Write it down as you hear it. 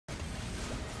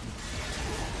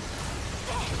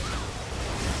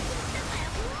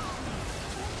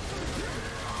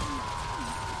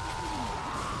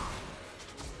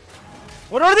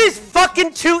What are these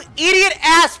fucking two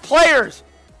idiot-ass players?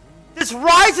 This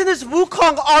Ryze and this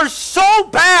Wukong are so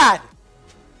bad!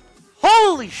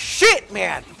 Holy shit,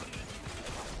 man!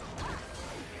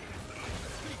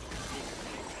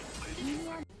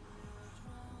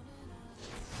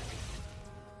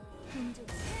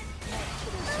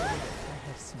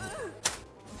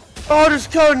 Oh,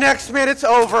 just go next, man. It's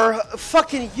over.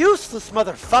 Fucking useless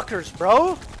motherfuckers,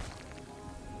 bro.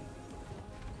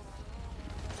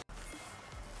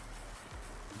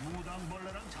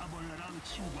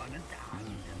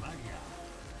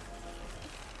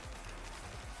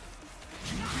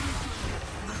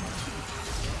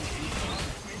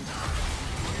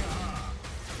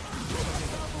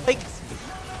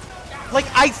 Like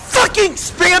I fucking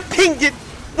spam pinged it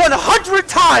 100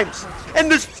 times, and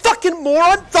this fucking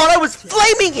moron thought I was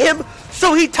flaming him,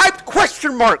 so he typed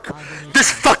question mark.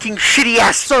 This fucking shitty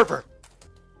ass server.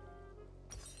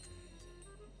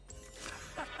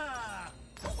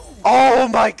 Oh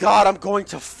my god, I'm going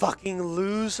to fucking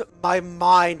lose my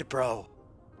mind, bro.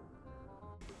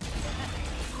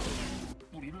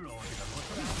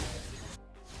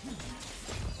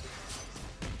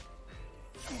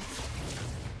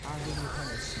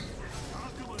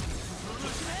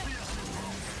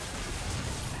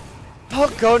 I'll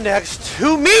go next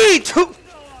to me to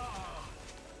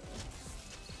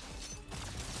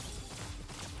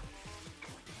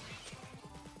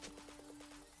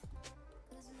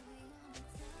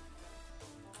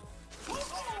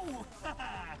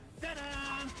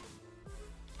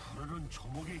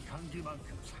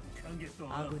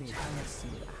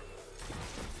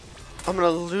I'm gonna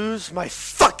lose my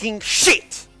fucking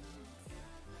shit.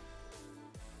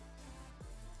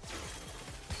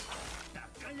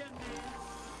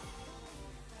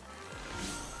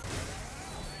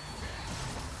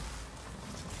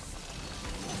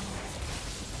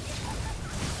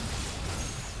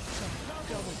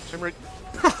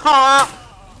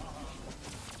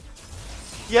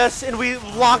 Yes, and we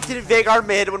locked in Veigar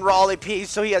mid when we're all AP,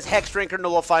 so he has Hex Drink or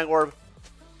Nullifying Orb.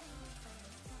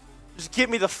 Just get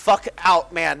me the fuck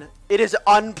out, man. It is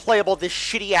unplayable, this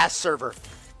shitty ass server.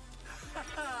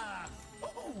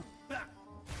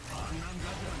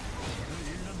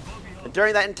 And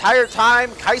during that entire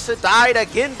time, Kai'Sa died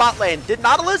again bot lane. Did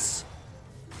Nautilus?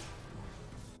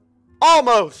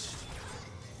 Almost.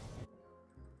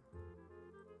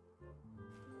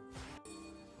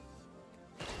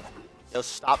 Yo,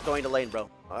 stop going to lane, bro.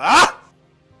 Ah!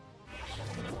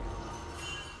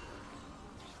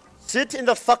 Sit in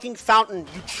the fucking fountain,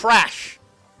 you trash.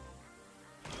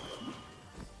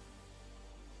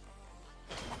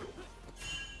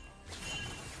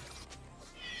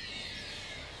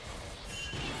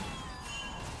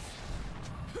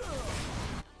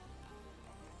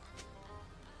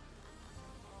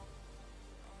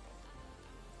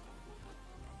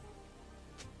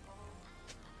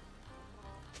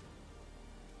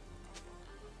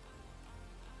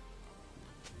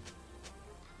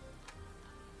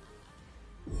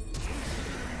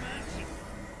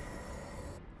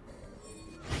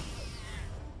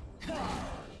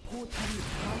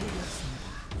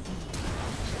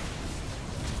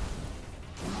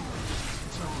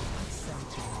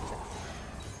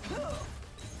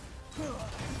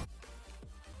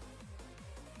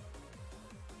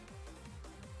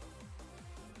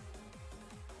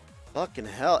 Fucking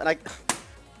hell. And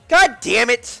God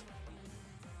damn it!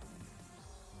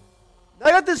 I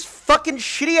got this fucking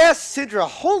shitty ass Syndra.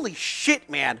 Holy shit,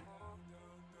 man.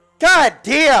 God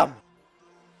damn!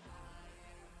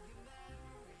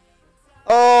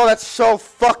 Oh, that's so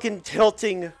fucking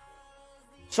tilting.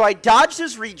 So I dodged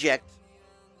his reject.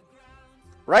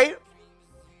 Right?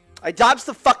 I dodged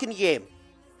the fucking game.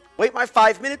 Wait my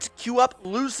 5 minutes, queue up,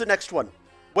 lose the next one.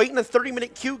 Wait in a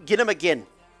 30-minute queue, get him again.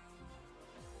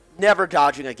 Never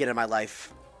dodging again in my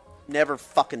life. Never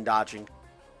fucking dodging.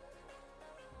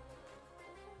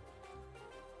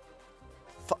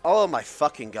 Oh my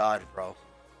fucking god, bro.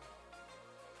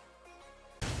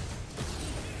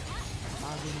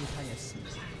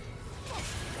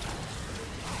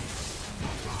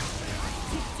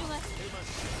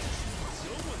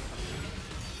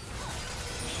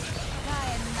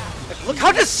 Like, look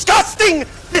how disgusting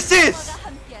this is!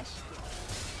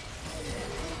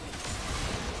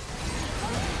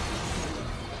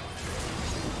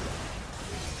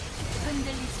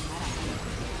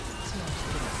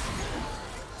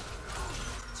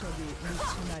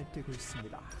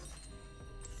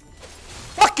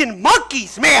 Fucking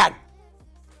monkeys, man!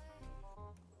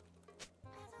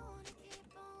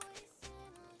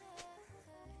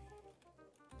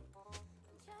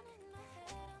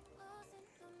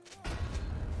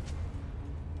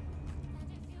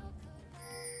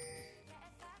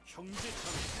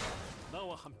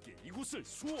 나와 함께 이곳을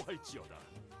수호할지어다.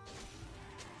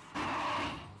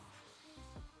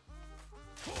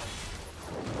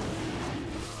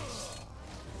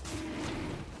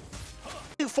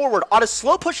 Forward on a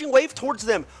slow pushing wave towards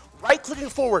them, right clicking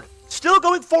forward, still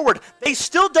going forward. They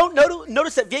still don't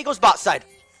notice that Viego's bot side.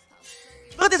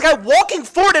 Look at this guy walking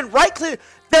forward and right click.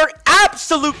 They're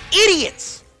absolute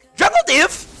idiots. Jungle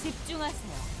diff.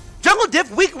 Jungle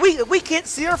diff. We can't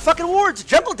see our fucking wards.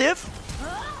 Jungle diff.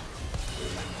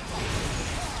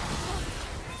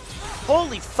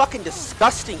 Holy fucking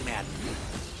disgusting, man.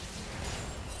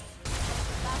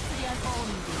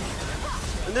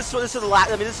 And this is the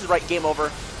last. I mean, this is right. Game over.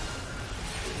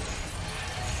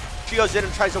 She goes in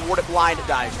and tries to ward it blind. It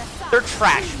dies. They're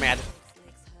trash, man.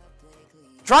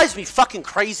 Drives me fucking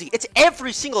crazy. It's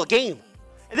every single game.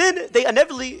 And then they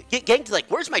inevitably get ganked. Like,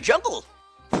 where's my jungle?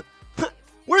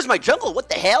 Where's my jungle? What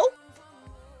the hell?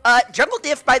 Jungle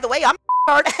diff, by the way. I'm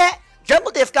hard.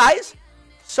 Jungle diff, guys.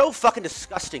 So fucking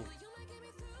disgusting.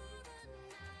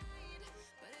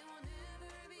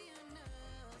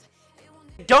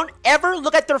 Don't ever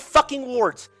look at their fucking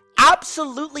wards.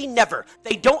 Absolutely never.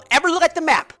 They don't ever look at the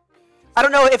map. I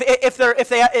don't know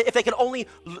if they can only,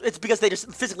 it's because they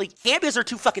just physically can't because they're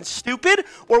too fucking stupid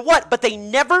or what, but they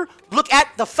never look at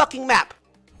the fucking map.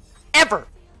 Ever.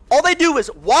 All they do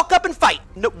is walk up and fight.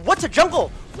 No, what's a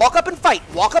jungle? Walk up and fight.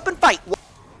 Walk up and fight.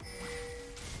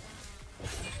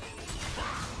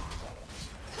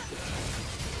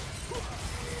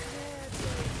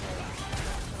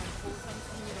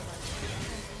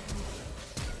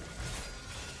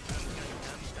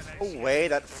 No way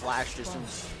that flash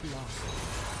distance.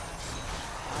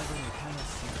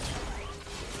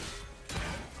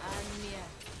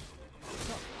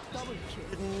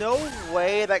 No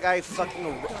way that guy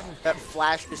fucking, that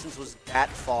flash distance was that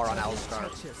far on Alistar.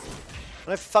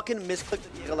 And I fucking misclicked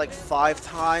it like 5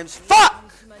 times.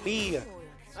 Fuck me!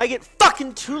 I get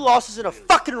fucking 2 losses in a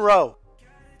fucking row.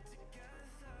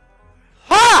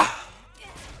 Ha!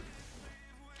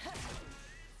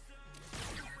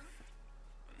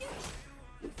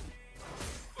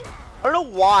 I don't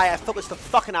know why I focused the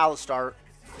fucking Alistar.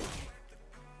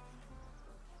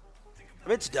 I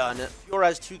mean, it's done. Fiora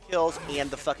has 2 kills, and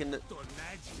the fucking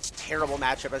terrible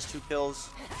matchup has 2 kills.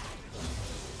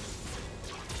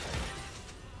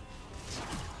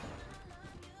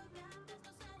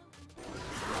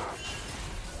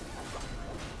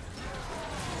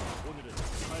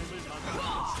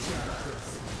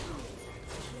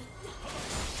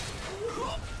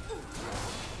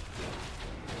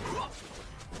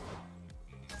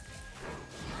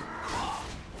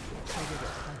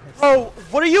 Bro,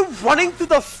 what are you running through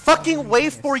the fucking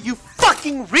wave for, you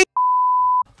fucking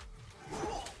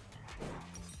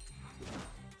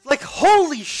Like,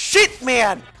 holy shit,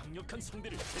 man!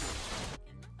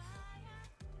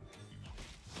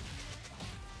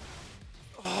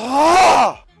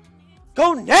 Oh!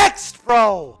 Go next,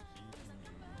 bro!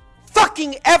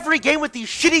 Fucking every game with these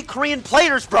shitty Korean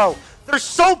players, bro! They're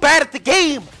so bad at the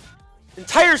game!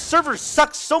 Entire server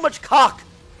sucks so much cock!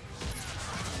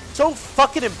 So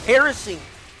fucking embarrassing.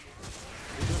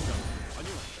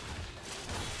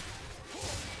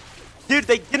 Dude,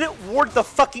 they didn't ward the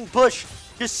fucking bush.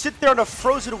 Just sit there on a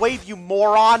frozen wave, you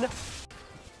moron.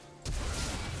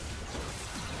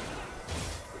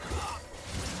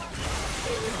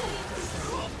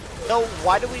 No,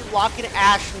 why do we lock in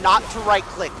Ashe not to right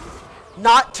click?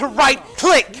 Not to right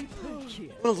click! I'm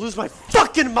gonna lose my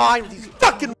fucking mind with these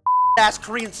fucking ass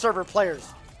Korean server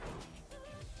players.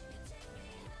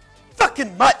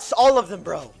 Fucking mutts, all of them,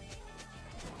 bro.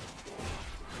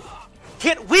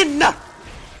 Can't win.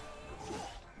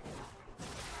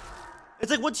 It's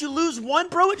like once you lose one,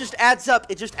 bro, it just adds up.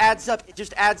 It just adds up. It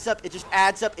just adds up. It just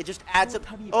adds up. It just adds up.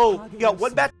 Oh, you got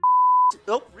one bad.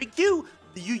 Oh, re-Q.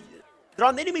 They're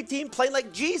on the enemy team playing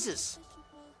like Jesus,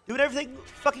 doing everything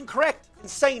fucking correct.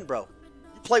 Insane, bro.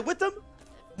 You play with them,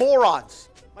 morons.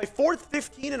 My 4th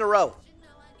 15 in a row.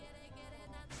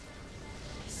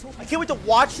 I can't wait to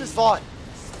watch this VOD.